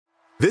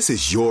This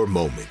is your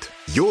moment,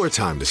 your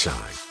time to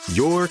shine,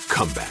 your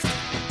comeback.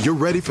 You're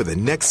ready for the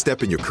next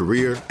step in your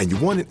career, and you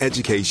want an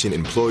education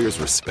employers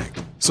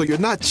respect. So you're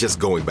not just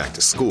going back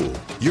to school,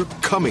 you're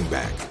coming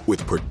back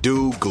with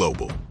Purdue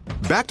Global.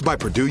 Backed by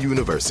Purdue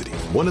University,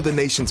 one of the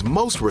nation's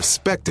most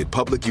respected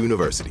public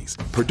universities,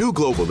 Purdue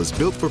Global is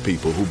built for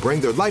people who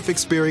bring their life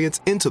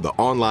experience into the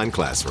online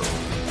classroom.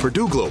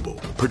 Purdue Global,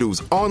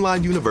 Purdue's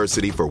online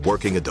university for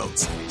working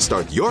adults.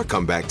 Start your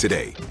comeback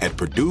today at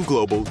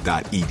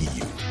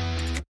purdueglobal.edu.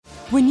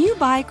 When you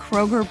buy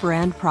Kroger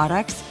brand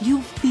products,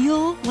 you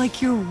feel like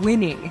you're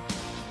winning.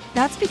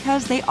 That's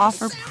because they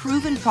offer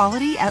proven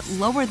quality at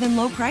lower than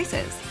low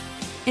prices.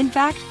 In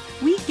fact,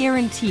 we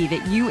guarantee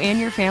that you and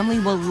your family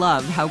will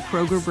love how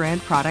Kroger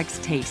brand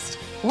products taste,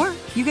 or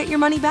you get your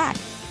money back.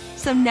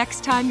 So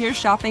next time you're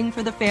shopping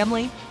for the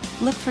family,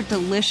 look for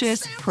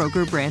delicious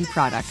Kroger brand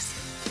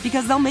products,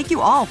 because they'll make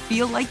you all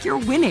feel like you're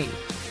winning.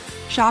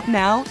 Shop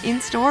now,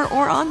 in-store,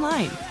 or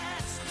online.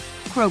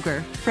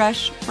 Kroger,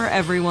 fresh for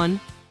everyone.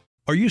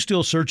 Are you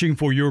still searching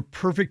for your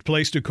perfect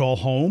place to call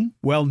home?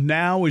 Well,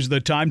 now is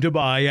the time to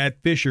buy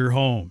at Fisher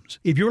Homes.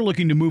 If you're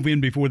looking to move in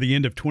before the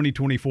end of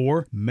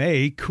 2024,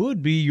 May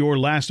could be your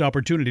last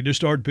opportunity to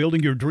start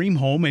building your dream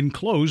home and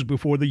close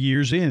before the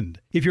year's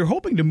end. If you're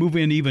hoping to move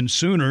in even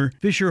sooner,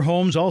 Fisher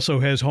Homes also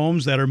has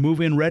homes that are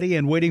move-in ready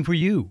and waiting for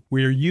you,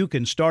 where you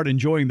can start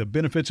enjoying the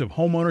benefits of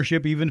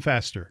homeownership even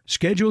faster.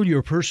 Schedule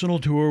your personal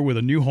tour with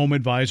a new home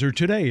advisor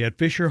today at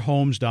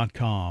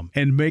FisherHomes.com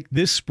and make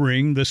this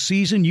spring the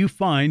season you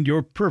find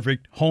your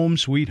perfect home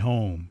sweet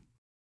home.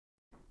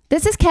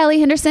 This is Kelly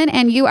Henderson,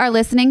 and you are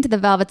listening to the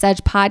Velvet's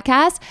Edge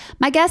podcast.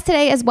 My guest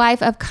today is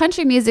wife of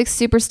country music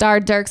superstar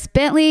Dierks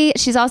Bentley.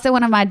 She's also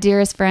one of my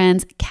dearest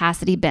friends,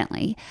 Cassidy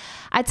Bentley.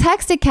 I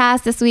texted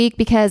Cass this week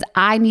because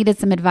I needed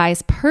some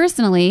advice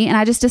personally, and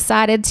I just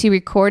decided to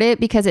record it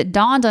because it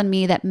dawned on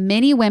me that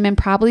many women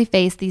probably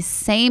face these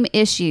same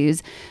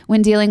issues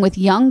when dealing with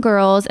young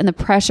girls and the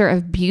pressure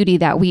of beauty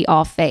that we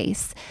all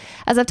face.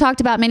 As I've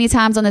talked about many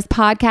times on this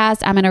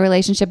podcast, I'm in a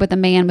relationship with a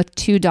man with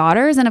 2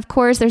 daughters. And of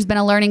course, there's been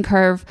a learning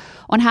curve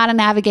on how to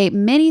navigate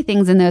many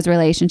things in those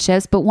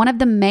relationships. But one of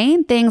the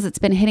main things that's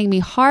been hitting me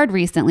hard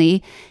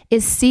recently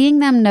is seeing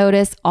them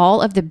notice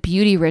all of the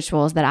beauty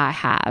rituals that I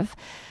have.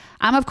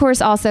 I'm, of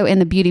course, also in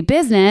the beauty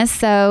business,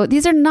 so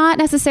these are not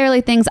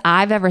necessarily things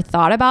I've ever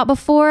thought about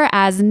before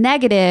as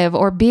negative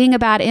or being a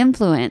bad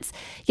influence.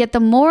 Yet the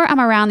more I'm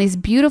around these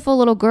beautiful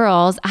little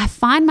girls, I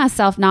find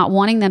myself not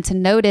wanting them to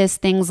notice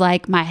things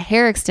like my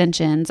hair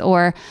extensions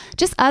or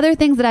just other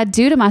things that I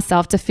do to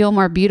myself to feel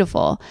more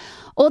beautiful.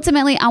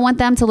 Ultimately, I want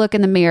them to look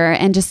in the mirror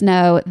and just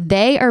know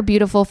they are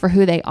beautiful for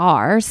who they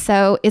are.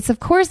 So it's, of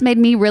course, made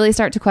me really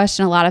start to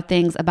question a lot of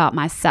things about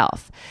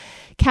myself.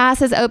 Cass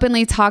has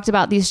openly talked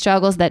about these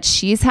struggles that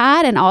she's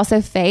had and also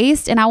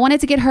faced, and I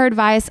wanted to get her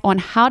advice on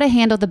how to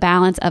handle the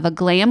balance of a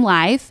glam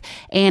life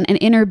and an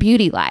inner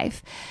beauty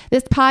life.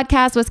 This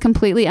podcast was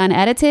completely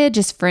unedited,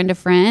 just friend to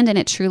friend, and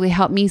it truly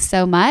helped me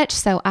so much,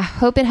 so I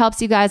hope it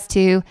helps you guys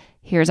too.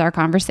 Here's our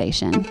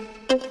conversation.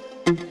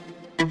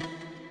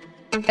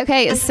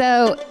 Okay,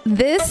 so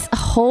this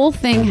whole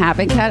thing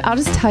happened. I'll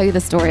just tell you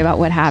the story about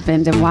what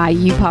happened and why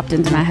you popped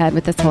into my head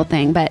with this whole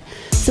thing. But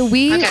so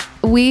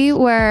we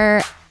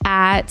were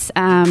at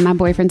my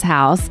boyfriend's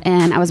house,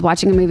 and I was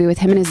watching a movie with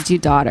him and his 2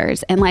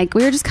 daughters, and like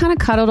we were just kind of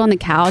cuddled on the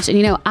couch, and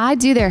you know, I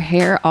do their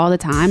hair all the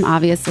time,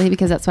 obviously,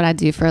 because that's what I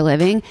do for a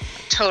living.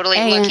 Totally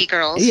lucky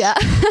girls. Yeah.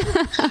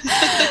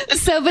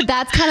 So, but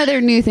that's kind of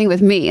their new thing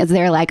with me, is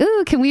they're like,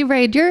 "Ooh, can we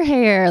braid your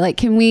hair? Like,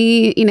 can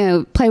we,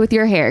 play with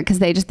your hair?" Because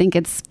they just think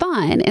it's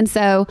fun. And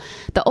so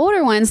the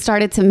older one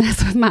started to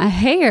mess with my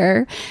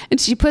hair, and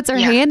she puts her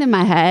hand in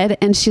my head,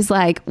 and she's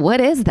like,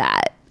 "What is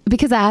that?"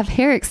 Because I have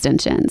hair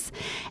extensions.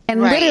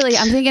 And literally,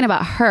 I'm thinking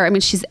about her. I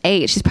mean, she's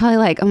 8. She's probably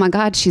like, "Oh my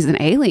God, she's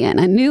an alien.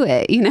 I knew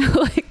it."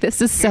 Like,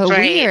 this is so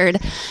weird.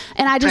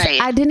 And I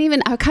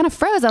kind of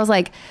froze. I was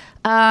like,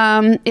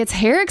 it's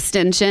hair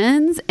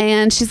extensions.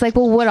 And she's like,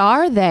 "Well, what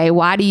are they?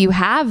 Why do you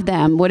have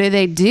them? What do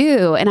they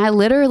do?" And I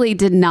literally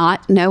did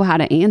not know how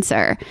to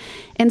answer.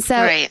 And so,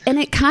 and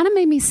it kind of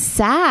made me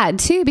sad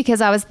too,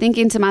 because I was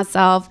thinking to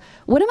myself,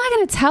 what am I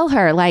going to tell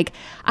her? Like,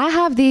 I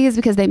have these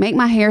because they make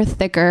my hair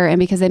thicker and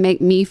because they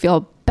make me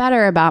feel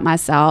better about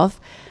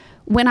myself,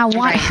 when I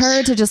want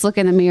her to just look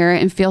in the mirror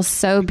and feel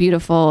so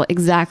beautiful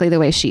exactly the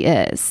way she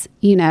is,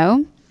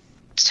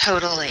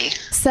 Totally.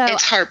 So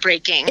it's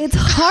heartbreaking. It's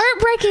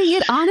heartbreaking.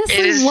 It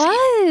honestly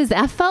was.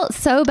 I felt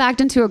so backed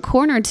into a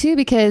corner too,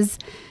 because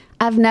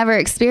I've never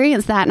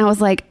experienced that. And I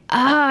was like,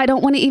 I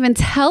don't want to even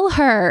tell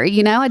her,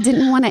 I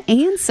didn't want to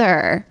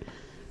answer.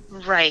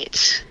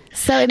 Right.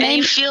 So it made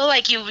you feel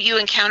like you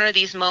encounter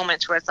these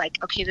moments where it's like,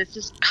 okay, this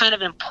is kind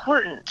of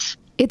important.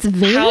 It's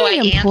very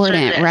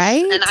important,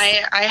 right? And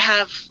I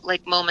have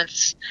like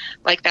moments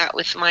like that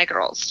with my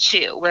girls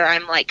too, where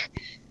I'm like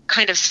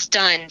kind of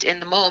stunned in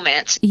the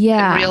moment.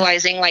 Yeah. And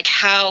realizing like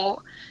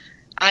how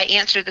I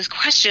answer this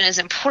question is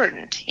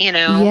important,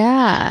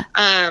 Yeah.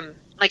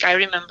 Like I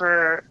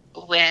remember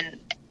when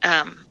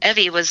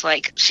Evie was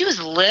like, she was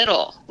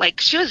little,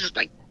 like she was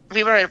like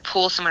we were at a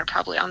pool somewhere,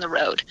 probably on the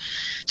road,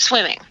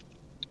 swimming.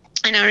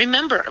 And I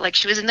remember, like,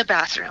 she was in the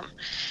bathroom.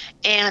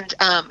 And,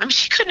 I mean,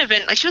 she couldn't have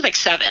been, like, she was like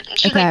 7. And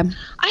she was like,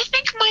 I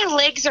think my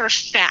legs are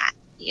fat,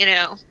 you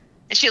know?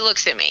 And she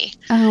looks at me.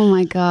 Oh,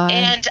 my God.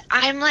 And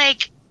I'm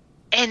like,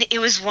 and it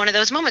was one of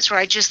those moments where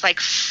I just, like,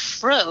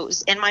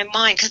 froze in my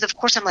mind. Because, of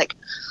course, I'm like,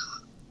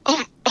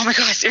 oh my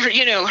gosh,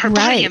 you know, her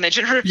body image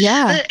and her.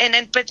 Yeah. And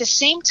then, but at the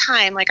same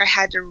time, like, I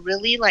had to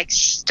really, like,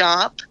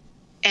 stop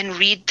and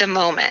read the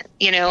moment,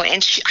 you know,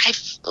 and I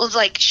was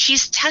like,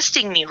 she's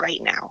testing me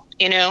right now,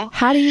 you know?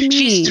 How do you mean?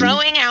 She's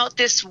throwing out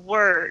this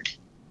word,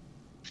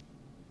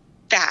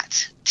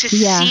 fat, to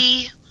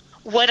see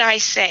what I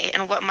say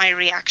and what my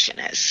reaction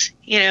is,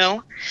 you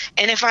know?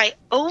 And if I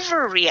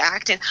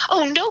overreact and,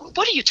 oh no,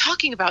 what are you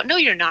talking about? No,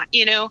 you're not,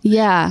 you know?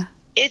 Yeah.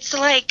 It's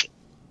like,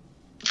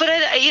 but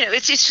you know,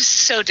 it's just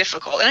so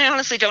difficult. And I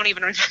honestly don't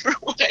even remember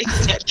what I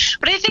said,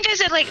 but I think I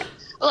said like,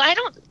 well, I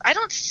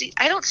don't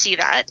see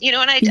that, you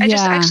know, and I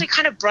just actually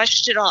kind of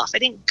brushed it off. I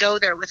didn't go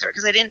there with her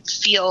because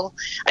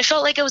I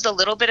felt like it was a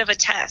little bit of a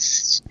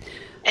test.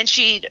 And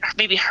she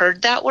maybe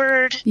heard that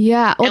word,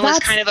 and was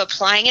kind of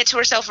applying it to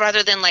herself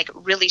rather than like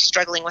really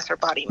struggling with her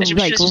body image.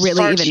 Like she was really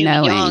far even too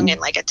knowing. young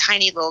and like a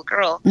tiny little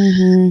girl.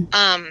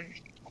 Mm-hmm.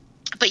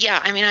 But yeah,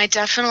 I mean, I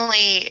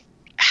definitely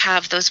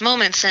have those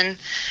moments, and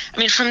I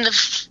mean, from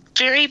the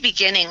very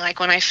beginning, like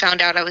when I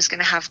found out I was going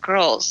to have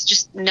girls,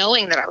 just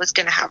knowing that I was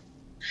going to have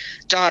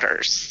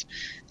daughters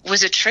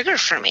was a trigger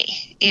for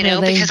me, you know,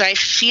 because I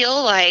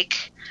feel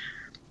like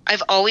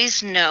I've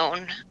always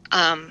known,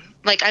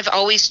 like I've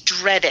always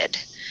dreaded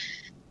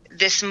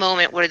this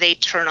moment where they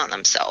turn on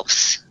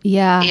themselves.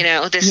 Yeah. You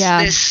know,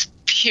 this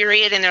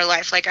period in their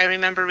life. Like I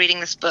remember reading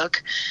this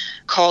book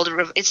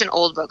it's an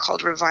old book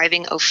called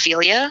Reviving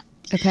Ophelia.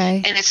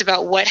 Okay. And it's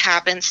about what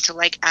happens to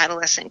like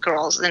adolescent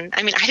girls. And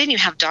I mean, I didn't even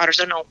have daughters.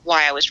 I don't know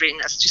why I was reading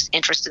this, just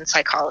interest in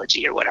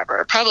psychology or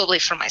whatever, probably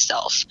for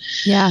myself.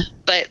 Yeah.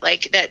 But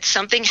like that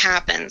something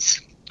happens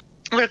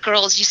where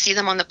girls, you see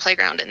them on the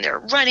playground and they're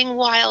running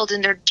wild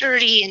and they're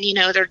dirty and, you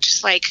know, they're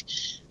just like,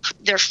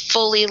 they're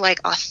fully like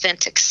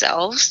authentic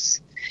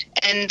selves.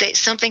 And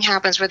something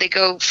happens where they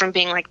go from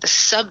being like the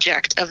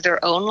subject of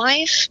their own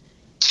life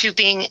to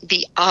being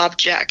the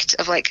object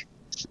of like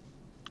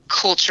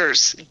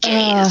culture's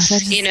gaze, that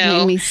just you know,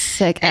 made me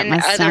sick at and my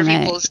other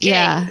stomach. people's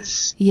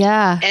gaze.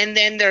 Yeah. And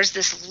then there's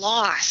this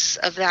loss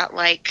of that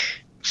like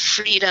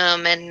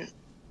freedom and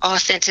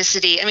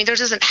authenticity. I mean, there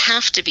doesn't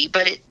have to be,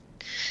 but it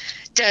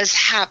does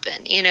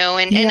happen, you know,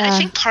 and I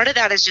think part of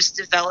that is just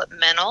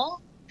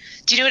developmental.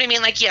 Do you know what I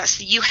mean? Like, yes,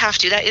 you have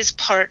to. That is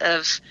part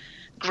of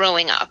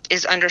growing up,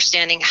 is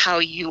understanding how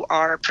you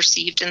are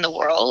perceived in the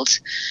world.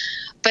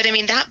 But I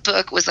mean, that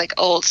book was like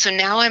old. So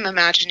now I'm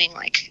imagining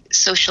like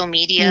social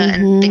media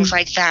and things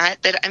like that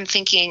I'm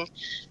thinking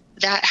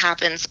that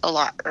happens a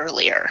lot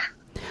earlier.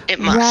 It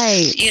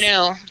must, you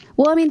know?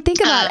 Well, I mean, think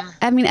about it.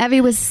 I mean,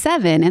 Evie was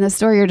 7 in the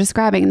story you're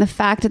describing, and the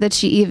fact that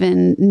she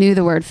even knew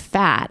the word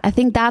fat. I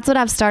think that's what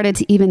I've started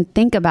to even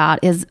think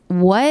about is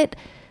what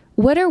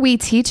are we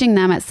teaching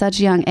them at such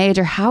a young age,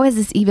 or how is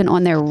this even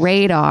on their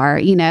radar,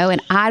 you know?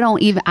 And I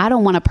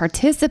don't want to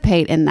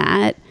participate in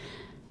that.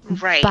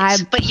 Right.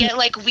 But yet,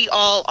 like, we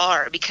all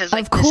are, because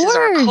like this is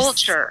our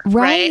culture.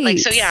 Right. Like,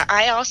 so yeah,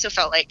 I also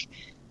felt like,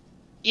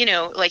 you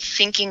know, like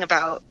thinking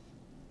about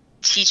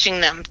teaching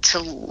them to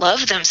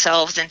love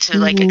themselves and to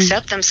like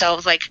accept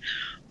themselves. Like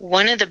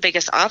one of the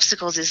biggest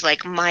obstacles is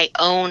like my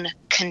own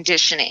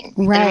conditioning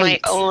and my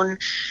own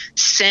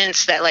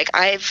sense that like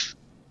I've,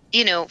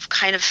 you know,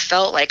 kind of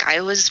felt like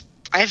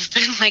I've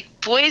been like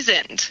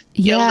poisoned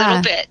a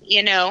little bit,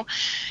 you know,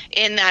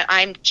 in that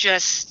I'm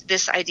just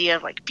this idea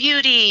of like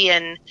beauty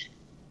and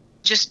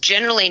just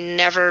generally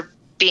never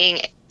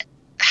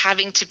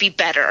having to be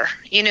better,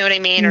 you know what I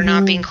mean? Or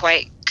not being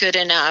quite good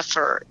enough,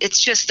 or it's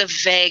just a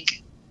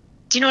vague,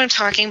 do you know what I'm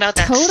talking about?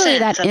 That totally,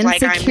 that of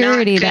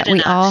insecurity like, that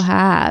we all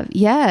have.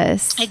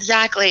 Yes.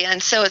 Exactly.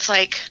 And so it's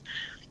like,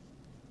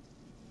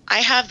 I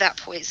have that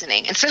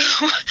poisoning. And so,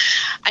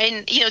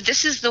 you know,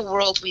 this is the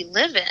world we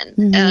live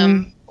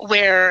in,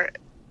 where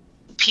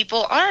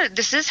people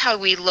this is how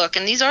we look.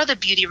 And these are the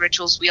beauty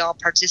rituals we all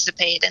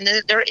participate in.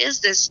 And there is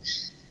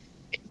this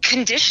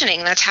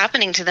conditioning that's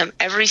happening to them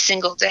every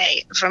single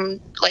day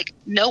from like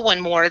no one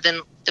more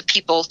than the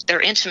people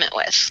they're intimate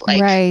with.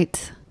 Like,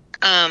 right.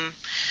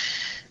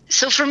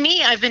 So for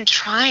me, I've been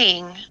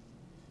trying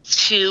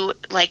to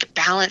like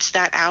balance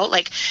that out.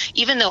 Like,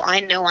 even though I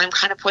know I'm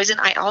kind of poison,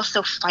 I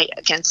also fight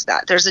against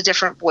that. There's a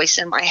different voice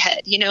in my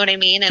head, you know what I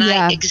mean? And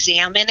I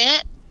examine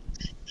it.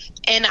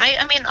 And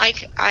I mean,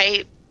 like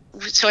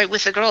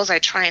with the girls, I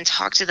try and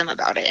talk to them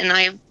about it. And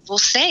I will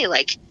say,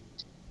 like,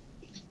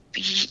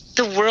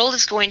 the world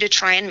is going to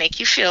try and make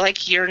you feel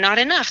like you're not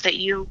enough, that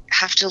you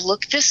have to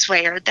look this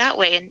way or that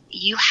way. And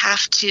you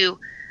have to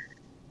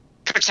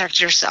protect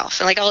yourself.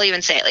 And like, I'll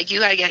even say it, like, you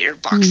got to get your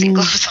boxing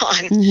gloves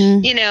on,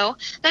 you know.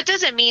 That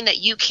doesn't mean that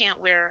you can't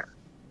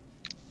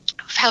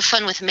have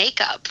fun with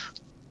makeup,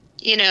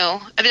 you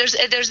know. I mean,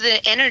 there's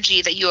the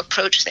energy that you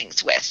approach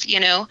things with, you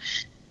know,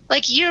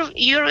 like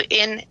you're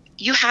in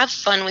you have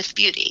fun with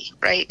beauty,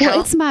 right?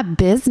 Well, it's my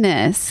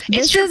business.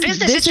 It's your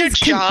business. It's your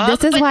job.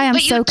 This is why I'm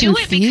so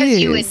confused. But you do it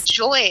because you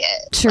enjoy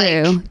it.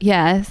 True.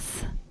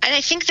 Yes. And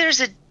I think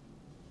there's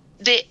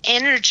the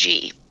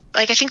energy.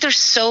 Like, I think there's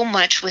so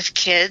much with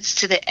kids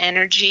to the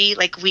energy,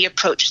 like, we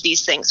approach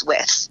these things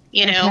with,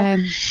 you know?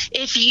 Okay.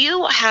 If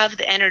you have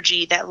the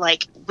energy that,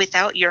 like,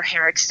 without your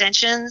hair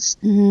extensions,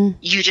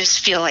 you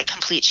just feel like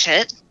complete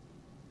shit.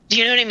 Do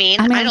you know what I mean?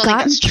 I don't think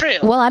that's true.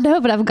 Well, I know,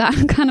 but I've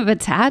gotten kind of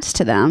attached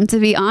to them, to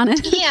be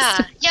honest.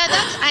 Yeah,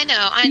 I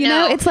know. You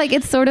know,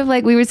 it's sort of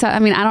like we were talking. I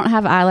mean, I don't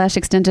have eyelash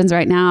extensions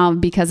right now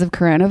because of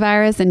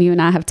coronavirus, and you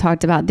and I have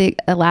talked about the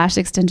lash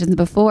extensions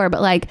before,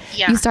 but like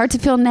you start to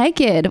feel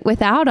naked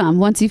without them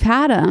once you've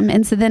had them.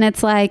 And so then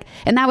it's like,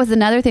 and that was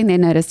another thing they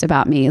noticed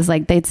about me is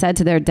like they'd said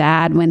to their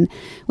dad when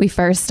we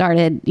first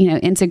started, you know,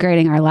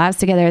 integrating our lives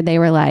together, they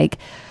were like,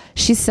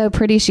 she's so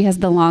pretty, she has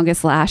the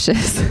longest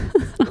lashes.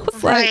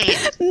 Right.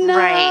 Like, no.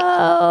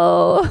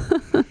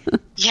 Right.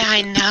 Yeah,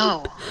 I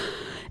know.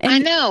 I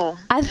know.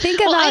 I think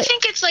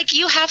it's like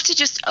you have to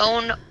just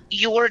own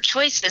your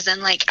choices.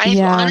 And like,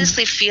 I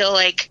honestly feel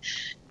like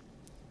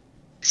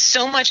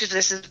so much of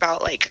this is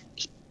about like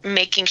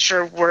making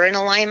sure we're in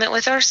alignment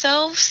with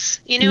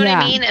ourselves. You know what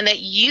I mean? And that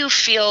you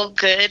feel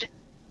good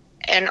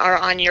and are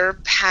on your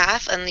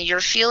path and you're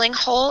feeling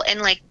whole,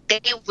 and like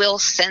they will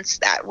sense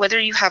that whether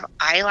you have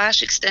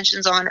eyelash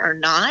extensions on or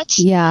not.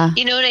 Yeah.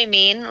 You know what I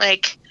mean?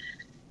 Like,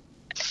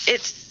 I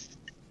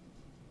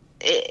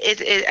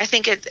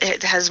think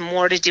it has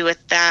more to do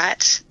with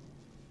that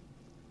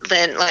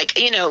than like,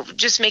 you know,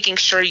 just making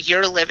sure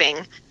you're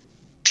living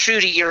true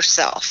to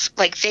yourself.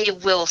 Like they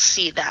will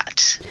see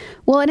that.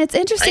 Well, and it's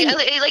interesting.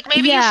 Like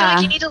maybe you feel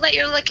like you need to let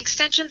your like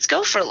extensions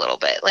go for a little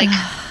bit. Like,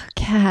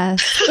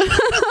 Cass.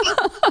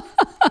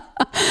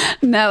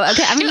 No,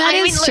 okay. I mean, that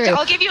is true. Look,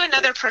 I'll give you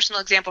another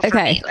personal example for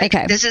me. Like,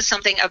 this is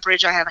a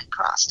bridge I haven't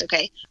crossed.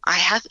 Okay. I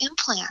have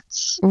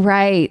implants.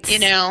 Right. You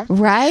know?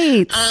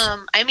 Right.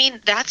 I mean,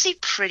 that's a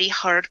pretty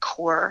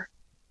hardcore,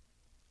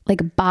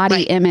 like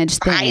body image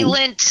thing.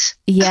 Violent.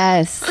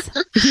 Yes.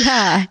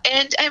 Yeah.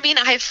 And I mean,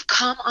 I've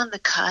come on the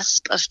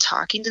cusp of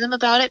talking to them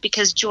about it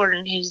because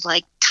Jordan, who's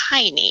like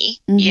tiny,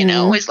 you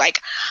know, is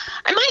like,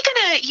 am I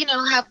going to, you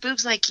know, have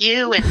boobs like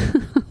you?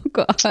 And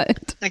God.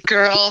 The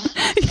girl.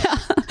 Yeah.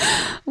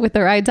 With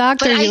the right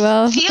doctor, but you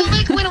will. I feel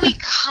like when we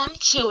come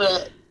to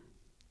it,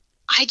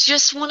 I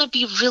just want to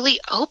be really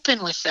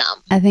open with them.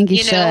 I think you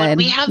should. Know, and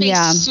we have a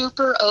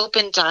super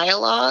open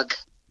dialogue.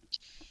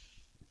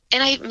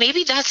 And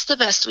maybe that's the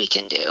best we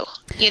can do,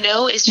 you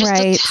know, is just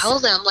to tell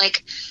them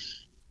like,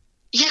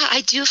 yeah,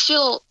 I do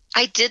feel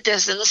I did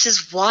this and this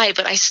is why,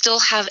 but I still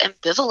have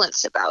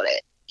ambivalence about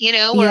it, you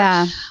know, or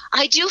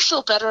I do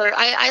feel better.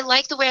 I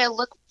like the way I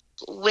look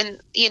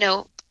when, you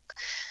know,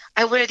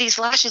 I wear these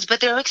lashes,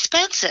 but they're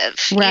expensive,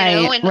 you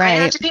know, and I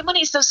have to pay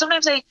money. So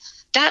sometimes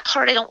that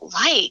part I don't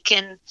like.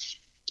 And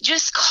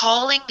just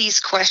calling these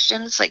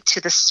questions like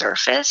to the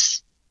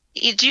surface.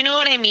 Do you know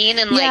what I mean?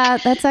 And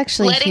like, that's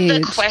actually letting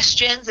huge. The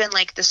questions and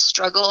like the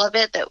struggle of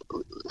it that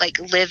like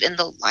live in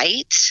the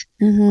light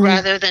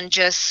rather than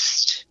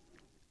just,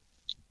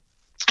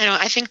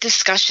 I think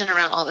discussion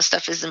around all this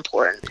stuff is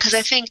important because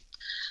I think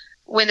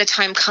when the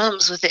time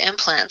comes with the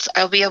implants,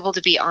 I'll be able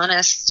to be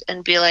honest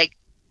and be like,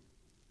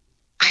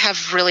 I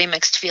have really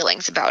mixed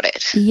feelings about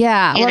it.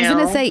 Yeah. Well, I was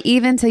going to say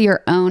even to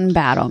your own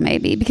battle,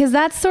 maybe, because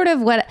that's sort of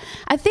what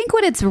I think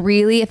what it's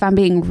really, if I'm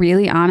being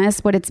really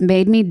honest, what it's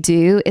made me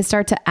do is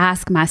start to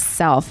ask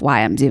myself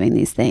why I'm doing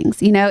these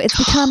things. You know, it's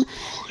become,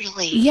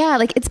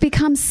 like it's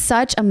become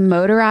such a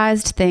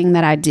motorized thing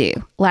that I do.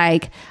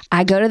 Like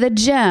I go to the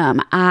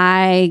gym,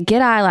 I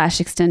get eyelash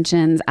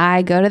extensions,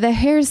 I go to the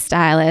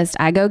hairstylist,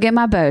 I go get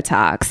my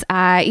Botox.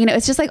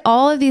 It's just like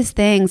all of these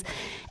things.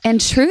 And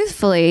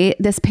truthfully,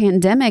 this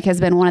pandemic has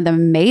been one of the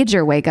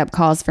major wake up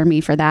calls for me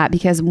for that,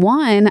 because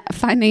one,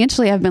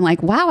 financially, I've been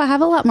like, wow, I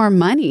have a lot more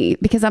money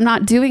because I'm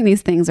not doing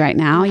these things right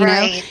now. You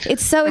know,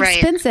 it's so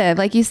expensive,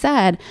 like you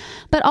said,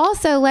 but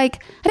also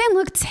like I didn't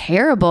look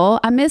terrible.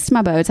 I missed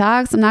my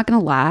Botox. I'm not going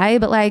to lie,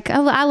 but like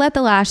I let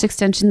the lash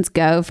extensions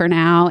go for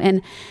now.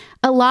 And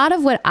a lot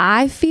of what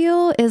I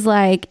feel is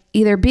like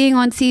either being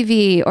on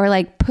TV or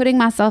like putting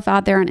myself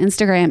out there on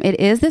Instagram.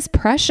 It is this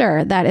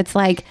pressure that it's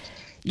like,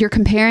 you're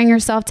comparing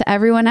yourself to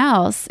everyone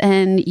else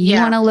and you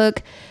want to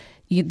look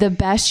the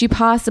best you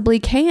possibly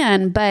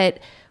can. But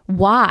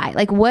why?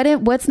 Like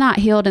what's not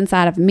healed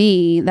inside of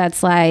me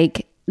that's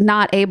like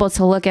not able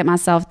to look at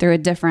myself through a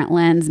different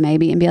lens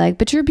maybe and be like,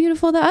 but you're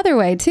beautiful the other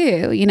way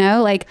too. You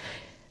know, like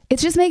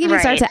it's just making me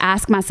start to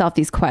ask myself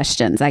these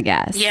questions, I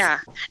guess.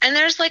 Yeah. And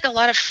there's like a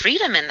lot of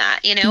freedom in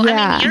that, you know,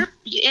 I mean,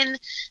 you're in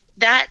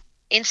that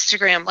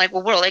Instagram like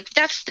world, like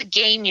that's the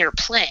game you're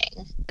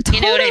playing. Totally.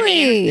 You know what I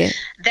mean?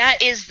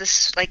 That is the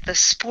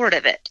sport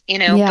of it, you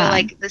know. But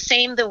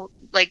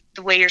like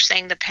the way you're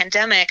saying the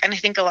pandemic, and I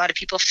think a lot of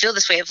people feel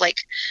this way of like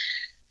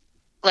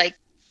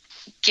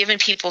giving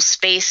people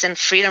space and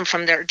freedom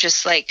from their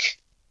just like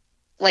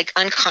like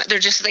they're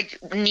just like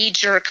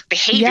knee-jerk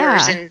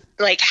behaviors and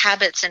like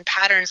habits and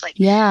patterns. Like,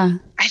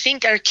 I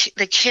think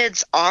the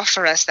kids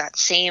offer us that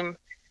same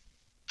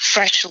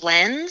fresh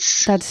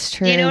lens. That's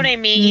true. You know what I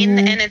mean?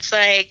 Mm-hmm. And it's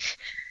like,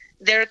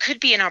 there could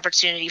be an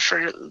opportunity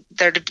for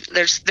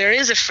there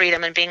is a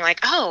freedom in being like,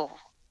 oh,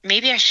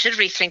 maybe I should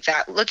rethink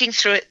that, looking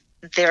through it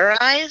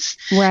their eyes.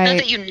 Right. Not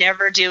that you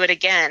never do it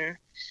again,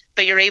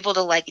 but you're able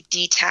to like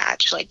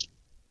detach, like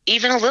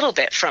even a little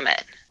bit from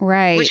it.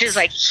 Right. Which is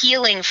like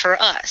healing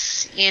for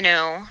us, you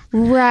know?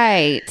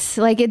 Right.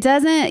 Like it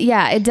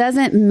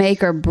doesn't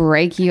make or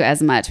break you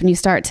as much when you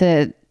start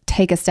to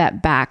take a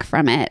step back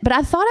from it. But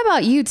I thought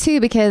about you too,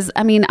 because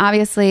I mean,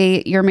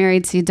 obviously you're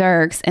married to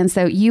Dierks. And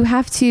so you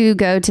have to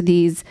go to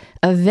these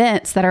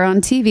events that are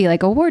on TV,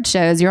 like award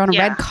shows, you're on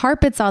red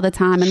carpets all the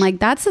time. And like,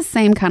 that's the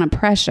same kind of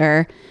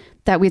pressure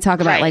that we talk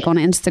about like on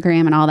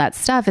Instagram and all that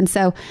stuff. And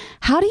so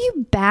how do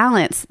you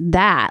balance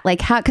that? Like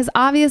how, because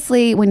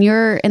obviously when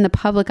you're in the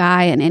public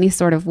eye in any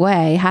sort of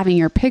way, having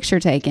your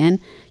picture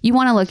taken, you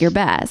want to look your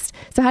best.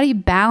 So how do you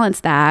balance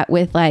that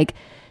with like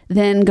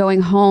then going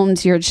home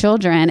to your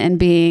children and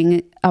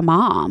being a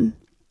mom?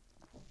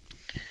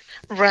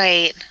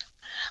 Right.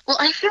 Well,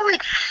 I feel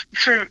like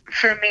for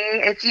me,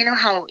 it's, you know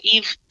how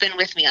you've been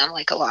with me on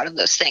like a lot of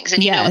those things,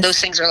 and you know, those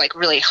things are like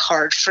really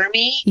hard for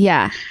me.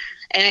 Yeah.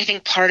 And I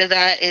think part of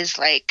that is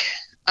like,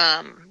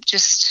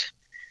 just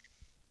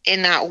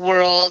in that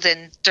world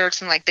and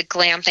Dierks and like the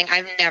glam thing,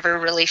 I've never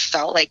really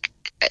felt like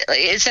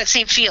it's that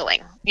same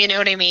feeling. You know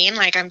what I mean?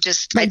 Like I'm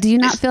just like, do you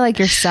not feel like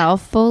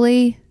yourself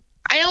fully?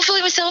 I don't feel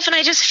like myself, and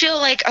I just feel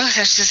like, oh,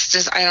 that's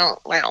just I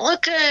don't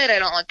look good. I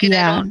don't look good.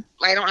 Yeah.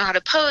 I don't know how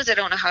to pose. I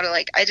don't know how to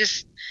like.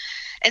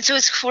 And so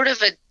it's sort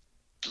of a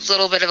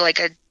little bit of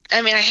like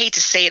I mean, I hate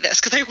to say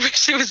this because I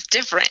wish it was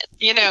different,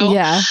 you know?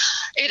 Yeah.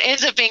 It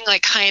ends up being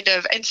like kind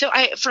of, and so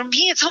for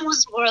me, it's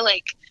almost more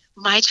like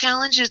my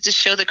challenge is to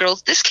show the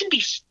girls this can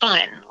be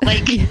fun.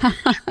 Like be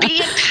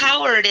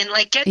empowered and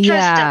like get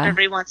dressed up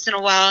every once in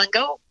a while and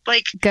go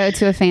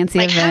to a fancy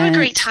event. Have a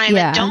great time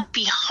and don't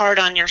be hard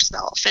on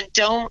yourself and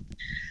don't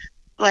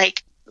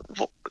like,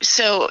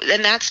 so,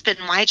 and that's been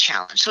my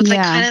challenge. So it's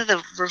like kind of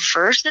the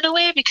reverse in a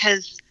way,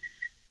 because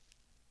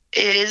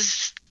it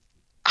is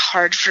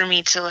hard for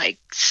me to like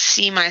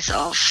see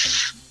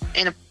myself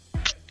in a,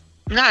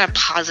 not a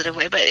positive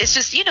way, but it's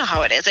just, you know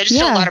how it is. I just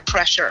feel a lot of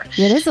pressure.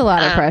 It is a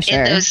lot of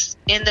pressure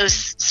in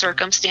those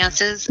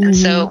circumstances. And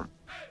so,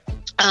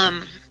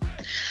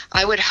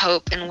 I would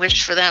hope and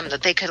wish for them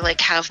that they could like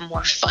have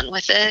more fun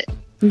with it.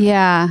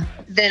 Yeah.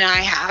 Than I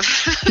have.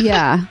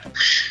 Yeah.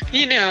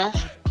 You know.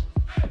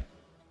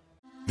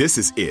 This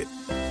is it.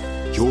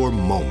 Your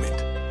moment.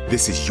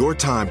 This is your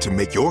time to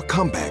make your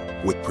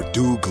comeback with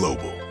Purdue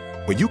Global.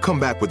 When you come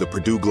back with a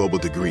Purdue Global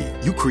degree,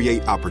 you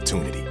create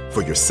opportunity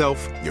for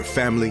yourself, your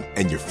family,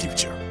 and your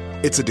future.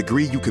 It's a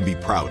degree you can be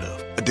proud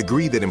of, a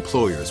degree that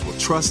employers will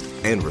trust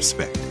and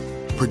respect.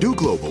 Purdue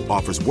Global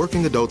offers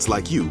working adults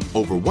like you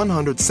over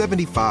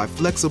 175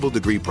 flexible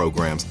degree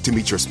programs to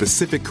meet your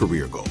specific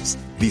career goals.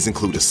 These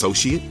include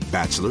associate,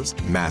 bachelor's,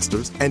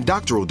 master's, and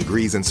doctoral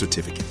degrees and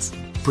certificates.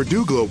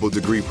 Purdue Global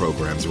degree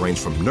programs range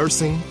from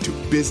nursing to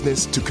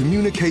business to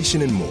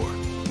communication and more.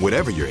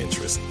 Whatever your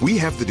interest, we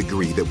have the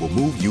degree that will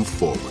move you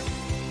forward.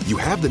 You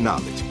have the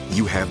knowledge,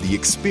 you have the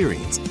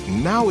experience.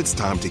 Now it's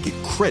time to get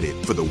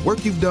credit for the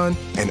work you've done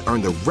and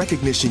earn the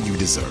recognition you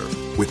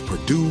deserve with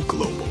Purdue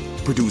Global,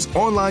 Purdue's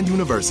online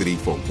university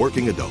for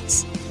working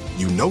adults.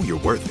 You know you're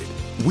worth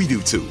it. We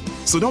do too.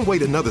 So don't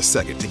wait another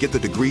second to get the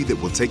degree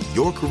that will take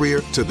your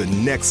career to the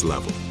next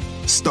level.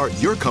 Start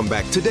your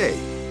comeback today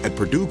at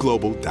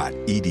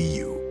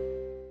purdueglobal.edu.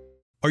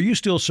 Are you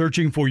still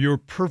searching for your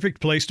perfect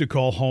place to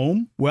call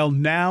home? Well,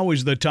 now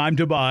is the time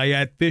to buy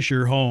at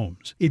Fisher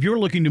Homes. If you're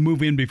looking to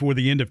move in before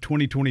the end of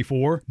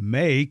 2024,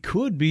 May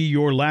could be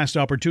your last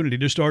opportunity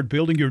to start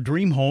building your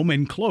dream home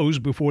and close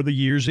before the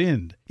year's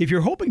end. If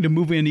you're hoping to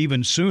move in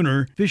even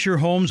sooner, Fisher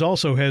Homes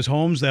also has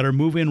homes that are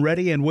move-in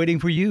ready and waiting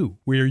for you,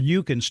 where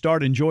you can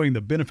start enjoying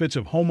the benefits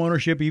of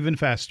homeownership even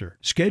faster.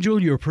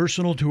 Schedule your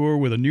personal tour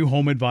with a new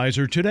home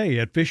advisor today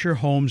at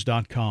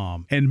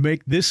FisherHomes.com and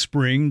make this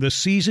spring the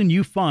season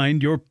you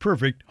find your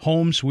perfect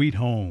home sweet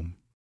home.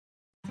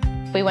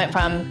 We went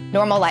from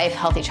normal life,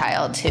 healthy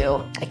child to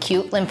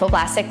acute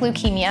lymphoblastic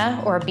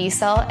leukemia, or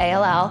B-cell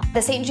ALL.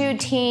 The St. Jude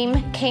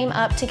team came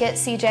up to get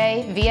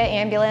CJ via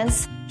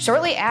ambulance.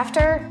 Shortly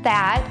after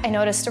that, I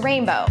noticed a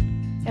rainbow.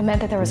 It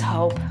meant that there was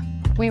hope.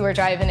 We were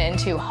driving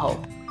into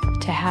hope.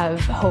 To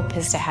have hope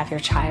is to have your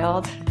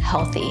child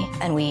healthy,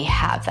 and we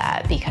have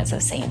that because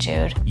of St.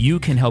 Jude. You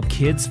can help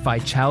kids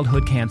fight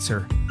childhood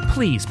cancer.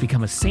 Please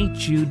become a St.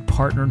 Jude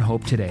Partner in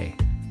Hope today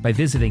by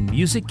visiting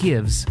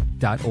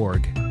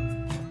musicgives.org.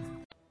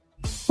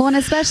 Well, and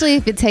especially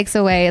if it takes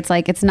away, it's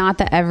like, it's not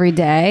the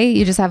everyday.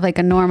 You just have like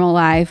a normal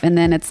life, and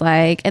then it's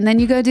like, and then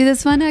you go do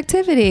this fun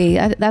activity.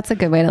 That's a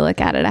good way to look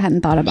at it. I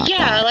hadn't thought about that.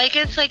 Yeah, like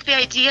it's like the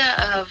idea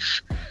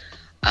of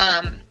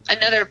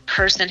another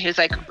person who's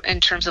like, in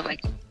terms of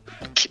like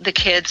the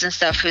kids and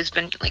stuff who's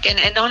been like,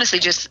 and honestly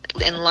just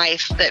in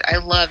life that I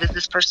love is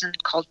this person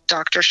called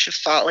Dr.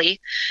 Shefali.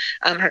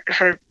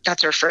 Her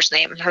that's her first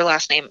name. Her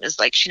last name is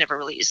like, she never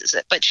really uses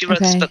it, but she wrote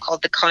this book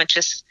called The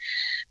Conscious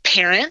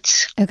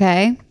Parent.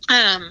 Okay.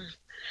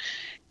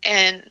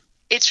 And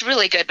it's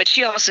really good, but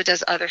she also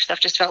does other stuff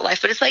just about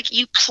life. But it's like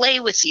you play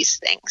with these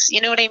things.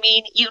 You know what I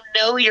mean? You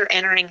know you're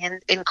entering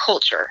in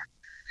culture.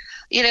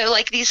 You know,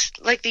 like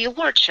the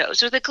award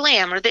shows or the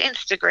glam or the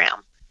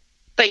Instagram.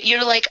 But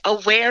you're like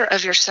aware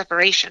of your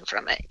separation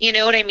from it. You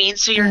know what I mean?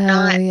 So you're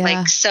not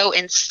like so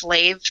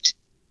enslaved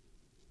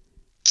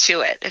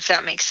to it, if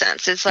that makes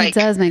sense. It's like, it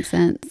does make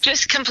sense.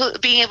 Just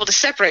being able to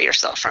separate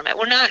yourself from it.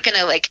 We're not going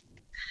to like,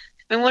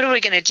 I mean, what are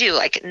we going to do?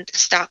 Like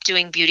stop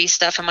doing beauty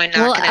stuff? Am I not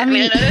going to? I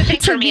mean, another thing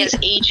for me is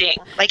aging.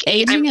 Like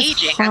I'm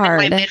aging.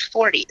 Hard. I'm in my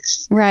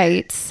mid-40s.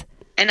 Right.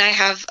 And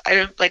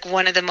I like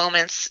one of the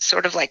moments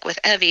sort of like with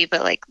Evie,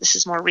 but like this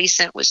is more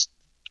recent, was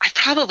I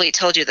probably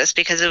told you this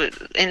because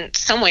in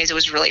some ways it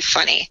was really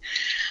funny.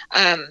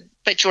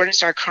 But Jordan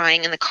started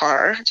crying in the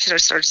car. She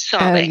started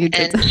sobbing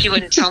and she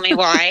wouldn't tell me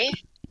why.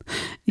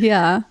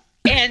 Yeah.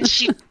 And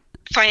she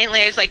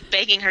finally, I was like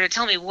begging her to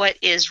tell me what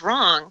is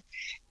wrong.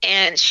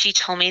 And she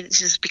told me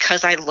this is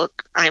because I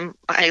look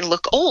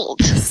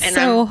old and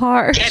so I'm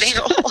harsh. Getting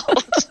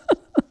old.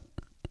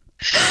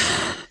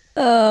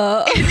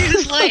 And it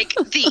was like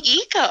the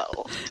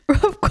ego.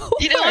 Of course.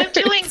 You know, I'm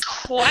doing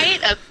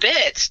quite a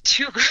bit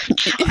to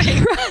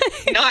try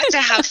not to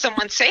have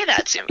someone say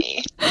that to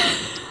me.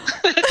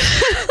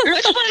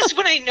 Which one is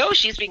when I know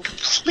she's being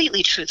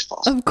completely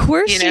truthful. Of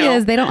course she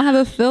is. They don't have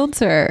a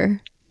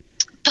filter.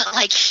 But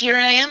like here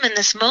I am in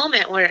this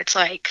moment where it's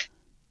like,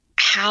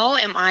 how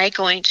am I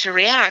going to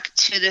react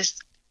to this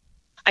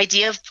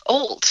idea of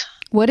old?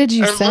 What did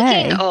you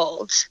say? Looking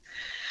old.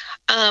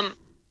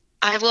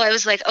 I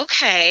was like,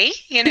 okay,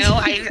 you know,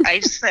 I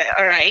said,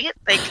 all right,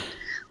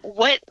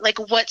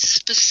 what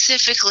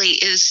specifically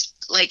is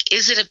like,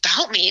 is it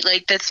about me?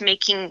 Like, that's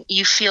making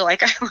you feel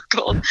like I look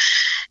old?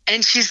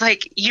 And she's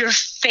like, your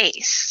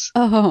face.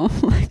 Oh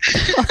my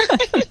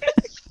God.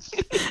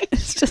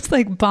 It's just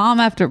like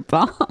bomb after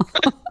bomb.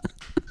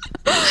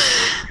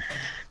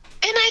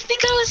 And I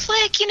think I was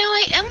like, you know,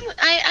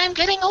 I'm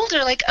getting older.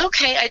 Like,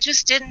 okay, I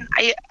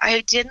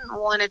didn't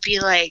want to be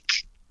like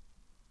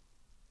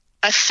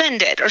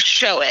offended or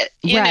show it.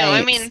 You know,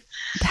 I mean,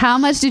 how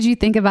much did you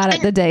think about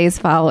it the days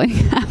following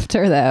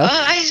after though?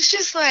 I was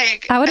just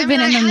like, I would have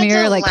been in the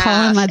mirror, like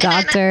calling my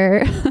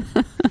doctor.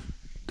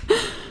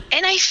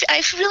 And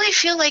I really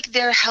feel like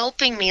they're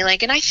helping me.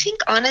 Like, and I think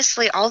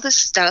honestly, all this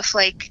stuff,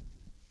 like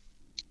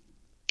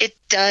it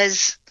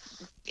does,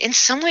 in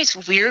some ways,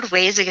 weird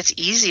ways, it gets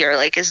easier.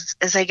 Like as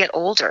I get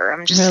older,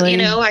 I'm just, you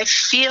know, I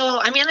feel,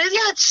 I mean,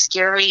 yeah, it's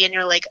scary and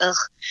you're like, ugh,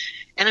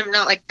 and I'm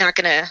not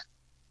gonna,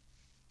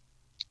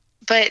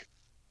 but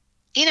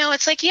you know,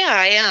 it's like,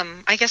 yeah,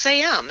 I guess I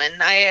am.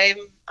 And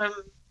I'm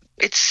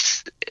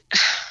it's,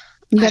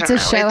 you have to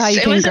show how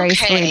you can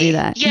gracefully do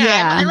that.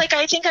 Yeah. And like,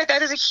 I think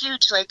that is a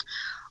huge like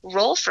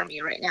role for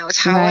me right now. It's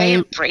how I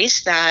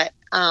embrace that.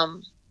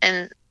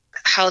 And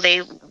how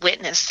they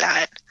witness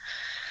that.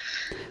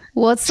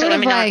 Well, it's sort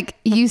of like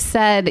you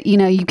said, you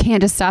know, you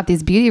can't just stop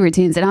these beauty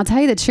routines. And I'll tell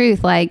you the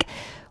truth, like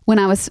when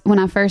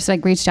I first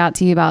like reached out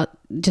to you about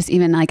just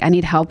even like, I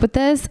need help with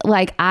this.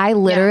 Like I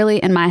literally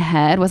in my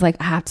head was like,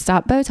 I have to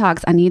stop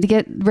Botox. I need to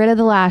get rid of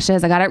the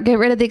lashes. I got to get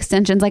rid of the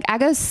extensions. Like I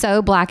go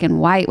so black and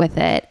white with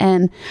it.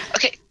 And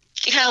okay.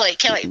 Kelly,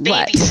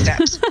 baby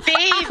steps.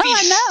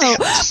 I know,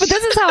 but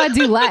this is how I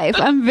do life.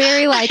 I'm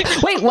very like,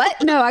 wait, what?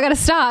 No, I got to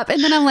stop.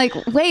 And then I'm like,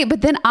 wait,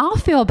 but then I'll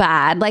feel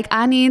bad. Like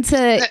I need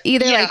to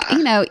either like,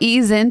 you know,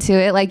 ease into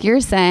it, like you're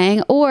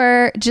saying,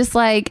 or just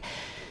like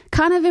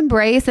kind of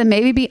embrace and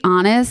maybe be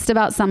honest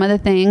about some of the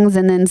things.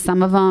 And then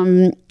some of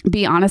them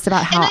be honest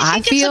about how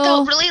I feel. It's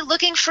about really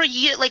looking for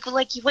you, like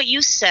what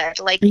you said,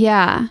 like,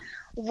 yeah.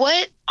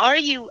 What are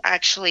you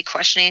actually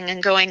questioning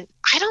and going,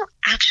 I don't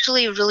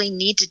actually really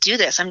need to do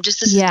this. I'm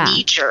just this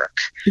knee jerk.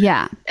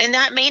 Yeah. And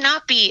that may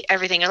not be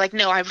everything. You're like,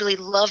 no, I really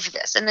love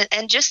this.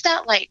 And just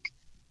that like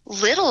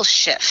little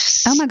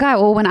shifts. Oh my God.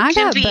 Well, when I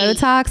got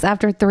Botox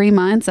after 3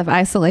 months of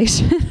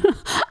isolation,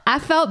 I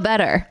felt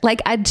better.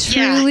 Like I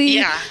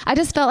truly, I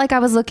just felt like I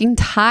was looking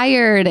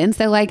tired. And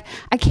so like,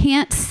 I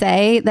can't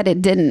say that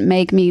it didn't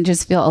make me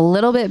just feel a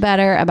little bit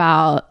better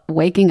about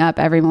waking up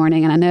every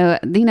morning. And I know,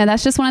 you know,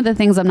 that's just one of the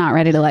things I'm not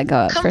ready to let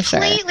go of for sure.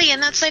 Completely.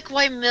 And that's like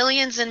why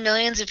millions and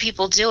millions of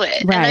people do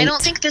it. Right. And I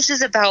don't think this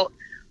is about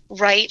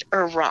right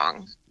or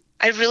wrong.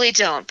 I really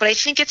don't. But I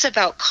think it's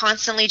about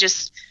constantly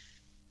just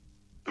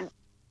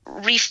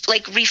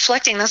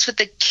reflecting. That's what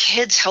the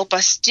kids help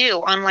us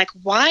do on like,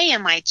 why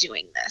am I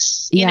doing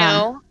this? You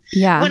know?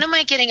 Yeah. What am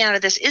I getting out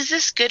of this? Is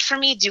this good for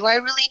me? Do I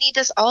really need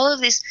this? All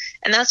of these.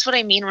 And that's what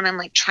I mean when I'm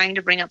like trying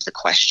to bring up the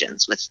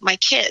questions with my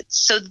kids.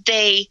 So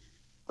they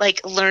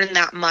like learn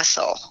that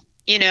muscle,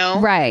 you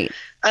know? Right.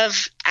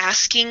 Of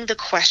asking the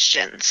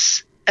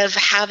questions, of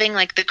having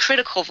like the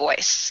critical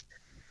voice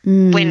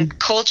when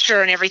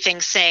culture and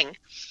everything's saying,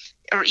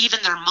 or even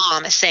their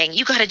mom is saying,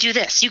 you got to do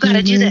this, you got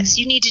to do this,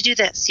 you need to do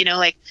this, you know,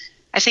 like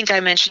I think I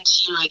mentioned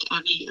to you, like,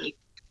 Abby,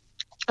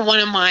 like, one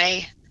of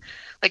my,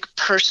 like,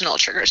 personal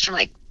triggers from,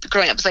 like,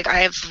 growing up is, like, I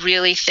have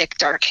really thick,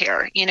 dark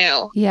hair, you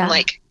know? Yeah. And,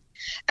 like,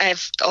 I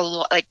have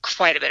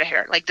quite a bit of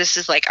hair. Like, this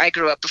is, like, I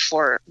grew up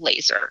before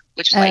laser,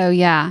 which is,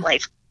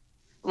 like,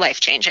 life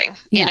changing,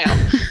 you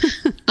know?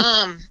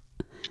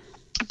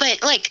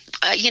 But, like,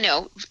 you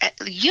know,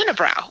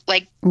 unibrow,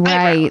 like,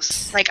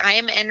 eyebrows. Like, I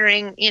am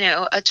entering, you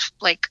know,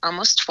 like,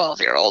 almost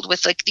 12-year-old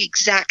with, like, the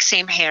exact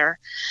same hair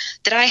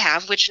that I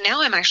have, which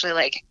now I'm actually,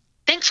 like,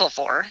 thankful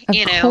for,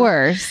 you know? Of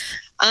course.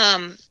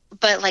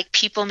 But, like,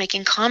 people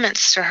making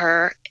comments to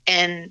her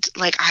and,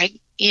 like, I,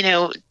 you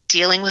know,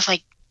 dealing with,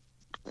 like,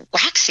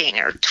 waxing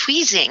or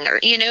tweezing or,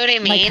 you know what I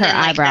mean? Like her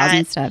eyebrows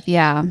and stuff,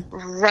 yeah.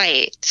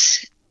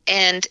 Right.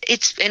 And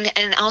it's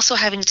and also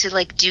having to,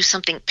 like, do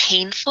something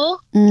painful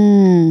to,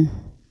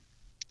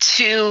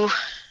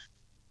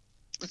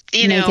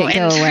 you know,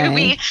 and for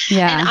me,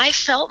 and I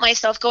felt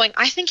myself going,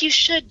 I think you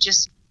should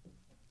just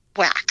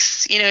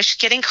wax. You know, she's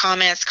getting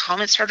comments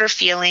hurt her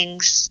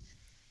feelings,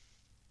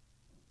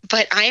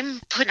 but I'm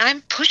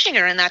pushing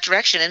her in that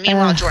direction. And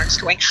meanwhile, Jordan's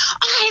going,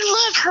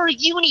 I love her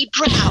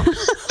unibrow.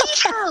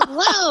 Leave her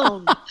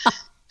alone.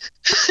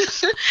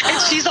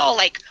 And she's all,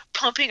 like,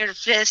 pumping her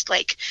fist,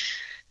 like,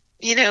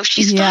 you know,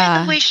 she's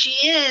fine the way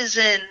she is.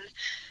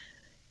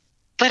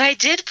 But I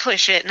did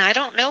push it, and I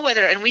don't know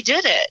whether, and we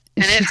did it,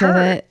 and it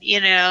hurt,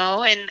 you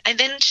know, and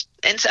then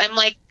so I'm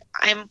like,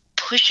 I'm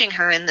pushing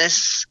her in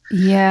this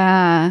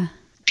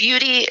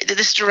beauty,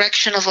 this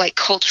direction of, like,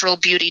 cultural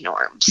beauty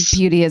norms.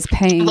 Beauty is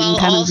pain while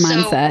kind also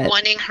of mindset.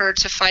 Wanting her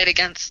to fight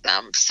against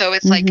them. So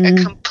it's like a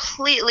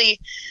completely,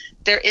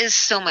 there is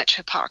so much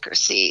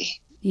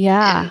hypocrisy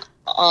in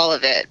all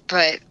of it,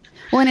 but.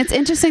 Well, and it's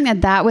interesting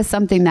that was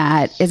something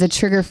that is a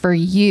trigger for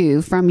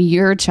you from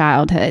your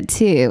childhood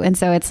too. And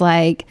so it's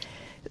like,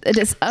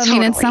 I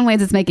mean, in some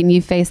ways it's making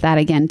you face that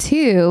again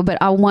too, but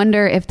I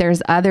wonder if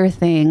there's other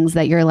things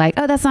that you're like,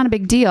 oh, that's not a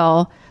big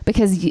deal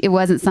because it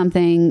wasn't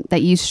something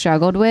that you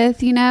struggled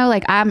with, you know,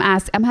 like I'm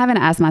having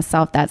to ask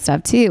myself that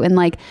stuff too. And,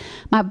 like,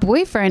 my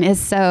boyfriend is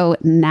so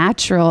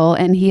natural,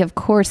 and he of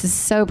course is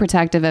so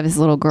protective of his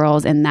little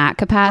girls in that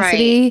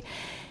capacity. Right.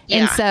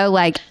 And so,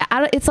 like,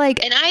 it's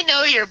like, and I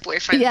know your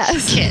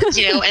boyfriend's kids,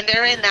 you know, and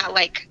they're in that,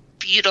 like,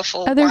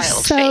 beautiful, they're wild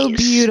so phase.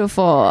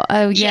 Beautiful.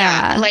 Oh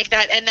yeah, like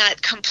that, and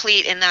that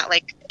complete, and that,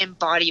 like,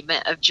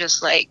 embodiment of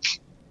just, like,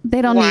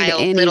 they don't need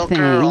anything. Little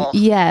girl.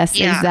 Yes,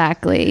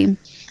 exactly.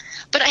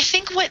 But I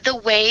think the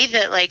way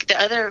that, like, the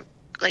other,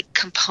 like,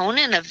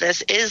 component of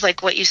this is,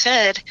 like, what you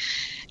said,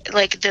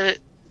 like, the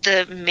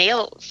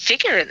male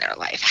figure in their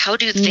life. How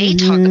do they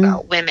talk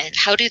about women?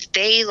 How do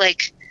they,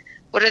 like,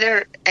 what are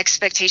their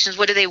expectations?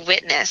 What do they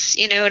witness?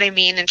 You know what I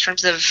mean? In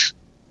terms of,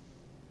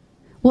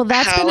 well,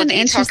 that's how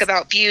they talk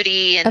about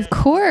beauty. And, of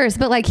course.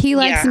 But, like, he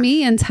likes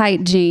me in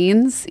tight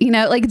jeans, you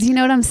know, like, do you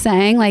know what I'm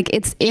saying? Like,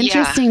 it's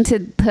interesting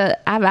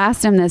I've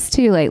asked him this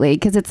too lately.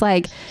 'Cause it's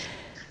like,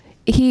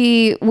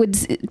 he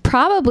would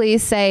probably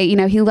say, you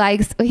know, he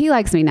likes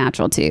me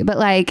natural too, but,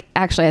 like,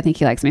 actually I think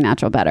he likes me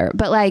natural better,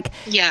 but, like,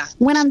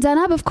 when I'm done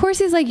up, of course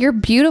he's like, you're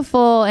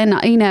beautiful, and,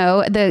 you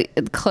know, the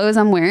clothes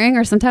I'm wearing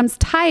are sometimes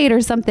tight or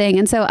something,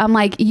 and so I'm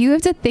like, you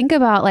have to think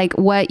about, like,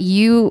 what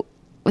you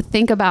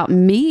think about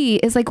me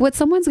is, like, what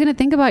someone's gonna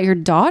think about your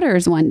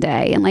daughters one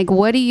day, and, like,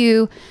 what do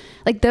you,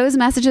 like, those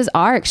messages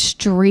are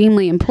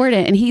extremely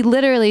important. And he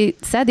literally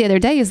said the other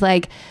day, he's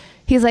like,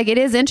 it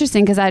is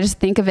interesting because I just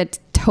think of it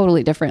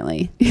totally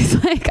differently. He's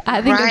like,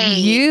 I think of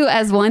you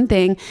as one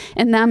thing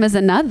and them as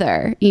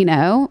another, you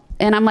know?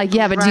 And I'm like,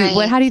 yeah, but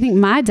how do you think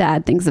my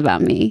dad thinks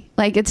about me?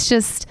 Like, it's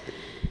just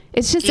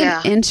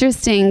an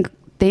interesting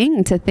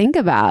thing to think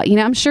about. You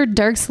know, I'm sure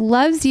Dirks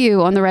loves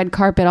you on the red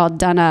carpet all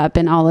done up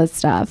and all this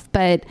stuff,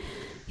 but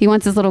he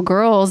wants his little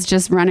girls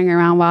just running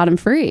around wild and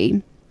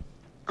free.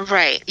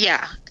 Right.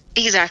 Yeah,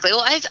 exactly.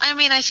 Well, I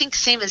mean, I think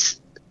same as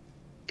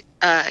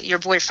your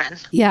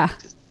boyfriend. Yeah.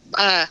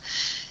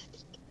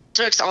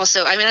 Dirks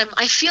also, I mean,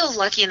 I feel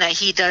lucky in that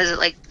he does it,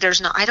 like,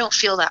 I don't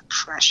feel that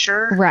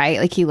pressure. Right,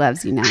 like, he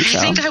loves you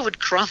natural. I think I would